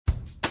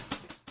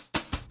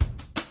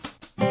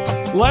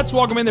Let's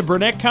welcome in the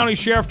Burnett County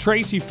Sheriff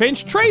Tracy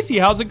Finch. Tracy,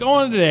 how's it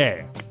going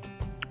today?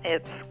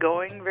 It's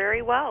going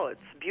very well.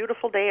 It's a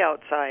beautiful day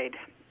outside.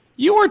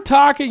 You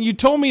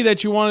told me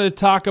that you wanted to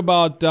talk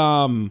about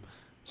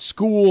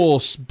school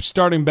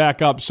starting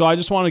back up, so I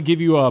just want to give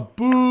you a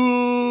boo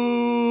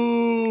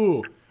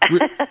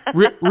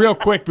real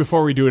quick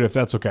before we do it, if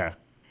that's okay.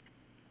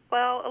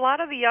 Well, a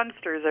lot of the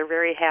youngsters are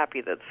very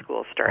happy that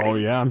school's starting. Oh,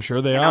 yeah, I'm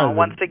sure they are.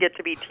 Once they get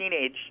to be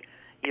teenage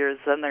years,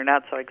 then they're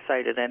not so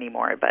excited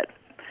anymore. But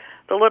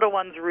the little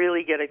ones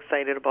really get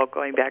excited about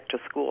going back to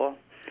school.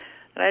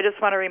 And I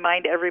just want to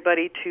remind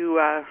everybody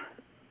to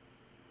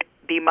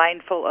be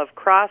mindful of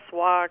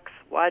crosswalks,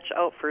 watch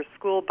out for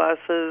school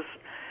buses,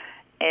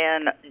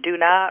 and do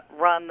not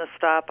run the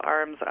stop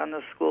arms on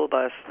the school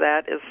bus.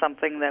 That is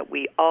something that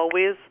we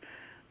always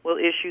will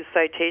issue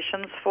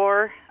citations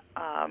for.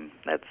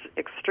 That's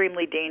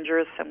extremely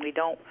dangerous, and we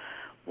don't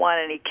want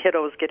any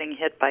kiddos getting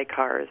hit by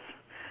cars.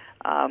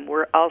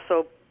 We're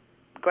also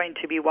going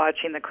to be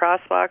watching the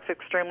crosswalks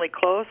extremely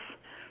close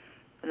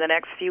in the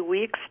next few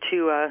weeks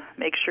to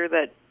make sure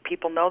that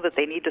people know that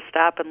they need to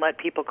stop and let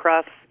people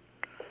cross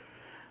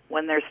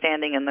when they're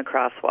standing in the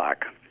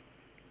crosswalk.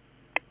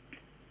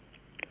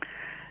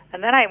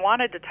 And then I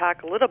wanted to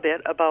talk a little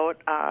bit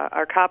about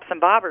our cops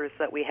and bobbers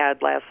that we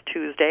had last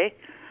Tuesday.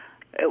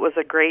 It was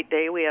a great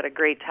day. We had a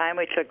great time.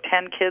 We took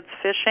 10 kids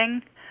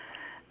fishing,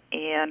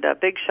 and a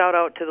big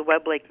shout-out to the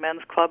Webb Lake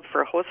Men's Club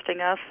for hosting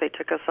us. They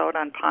took us out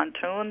on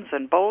pontoons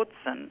and boats,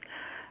 and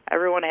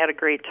everyone had a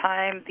great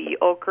time. The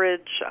Oak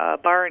Ridge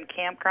Bar and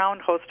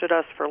Campground hosted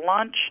us for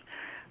lunch.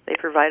 They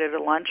provided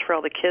a lunch for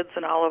all the kids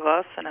and all of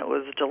us, and it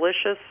was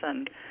delicious,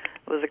 and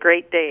it was a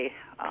great day.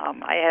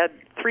 I had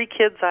 3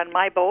 kids on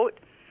my boat,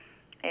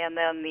 and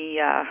then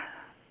the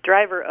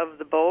driver of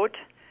the boat,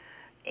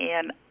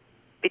 and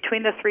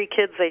between the 3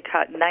 kids, they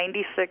caught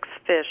 96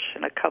 fish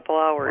in a couple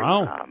hours.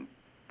 Wow.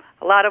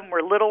 A lot of them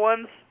were little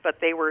ones,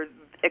 but they were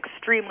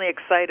extremely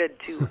excited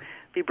to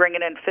be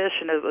bringing in fish,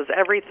 and it was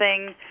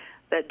everything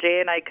that Jay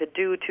and I could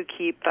do to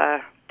keep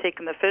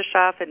taking the fish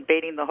off and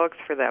baiting the hooks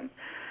for them.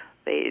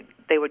 They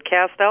would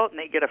cast out, and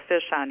they'd get a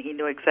fish on. He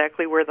knew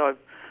exactly where the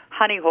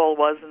honey hole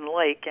was in the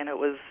lake, and it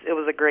was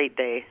a great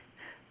day.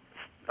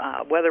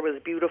 Weather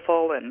was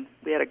beautiful, and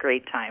we had a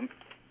great time.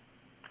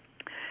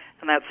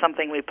 And that's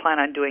something we plan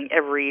on doing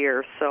every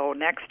year. So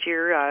next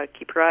year,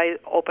 keep your eye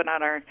open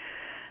on our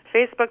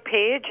Facebook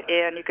page,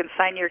 and you can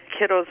sign your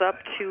kiddos up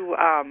to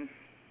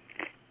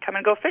come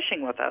and go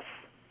fishing with us.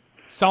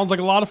 Sounds like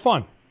a lot of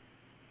fun.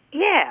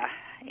 Yeah,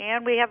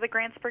 and we have the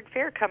Grantsburg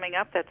Fair coming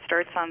up. That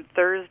starts on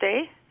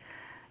Thursday,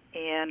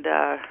 and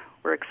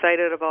we're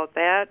excited about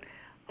that.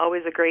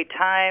 Always a great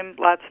time.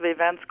 Lots of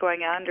events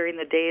going on during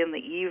the day and the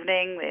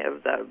evening. They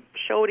have the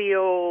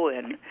Show-Deo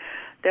and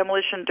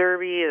demolition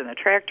derby and a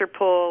tractor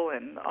pull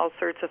and all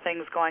sorts of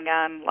things going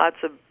on. Lots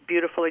of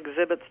beautiful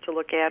exhibits to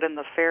look at in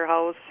the fair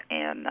house,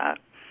 and of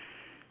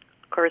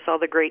course all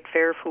the great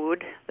fair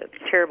food that's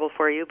terrible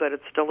for you, but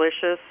it's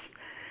delicious.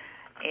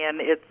 And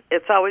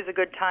it's always a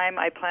good time.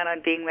 I plan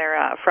on being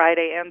there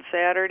Friday and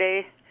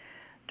Saturday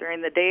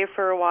during the day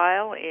for a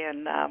while,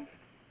 and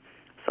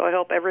so I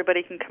hope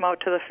everybody can come out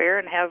to the fair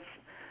and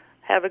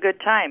have a good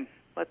time.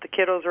 Let the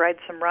kiddos ride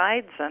some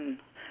rides and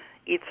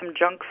eat some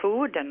junk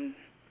food and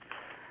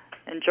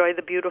enjoy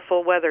the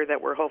beautiful weather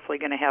that we're hopefully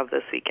going to have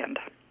this weekend.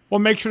 Well,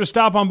 make sure to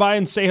stop on by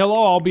and say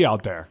hello. I'll be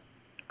out there.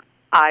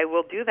 I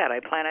will do that.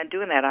 I plan on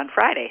doing that on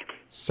Friday.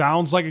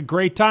 Sounds like a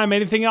great time.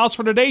 Anything else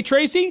for today,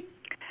 Tracy?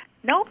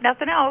 Nope,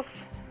 nothing else.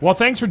 Well,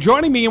 thanks for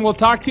joining me, and we'll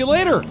talk to you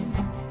later.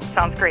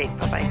 Sounds great.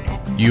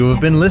 Bye-bye. You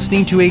have been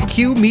listening to a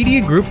Q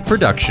Media Group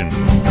production.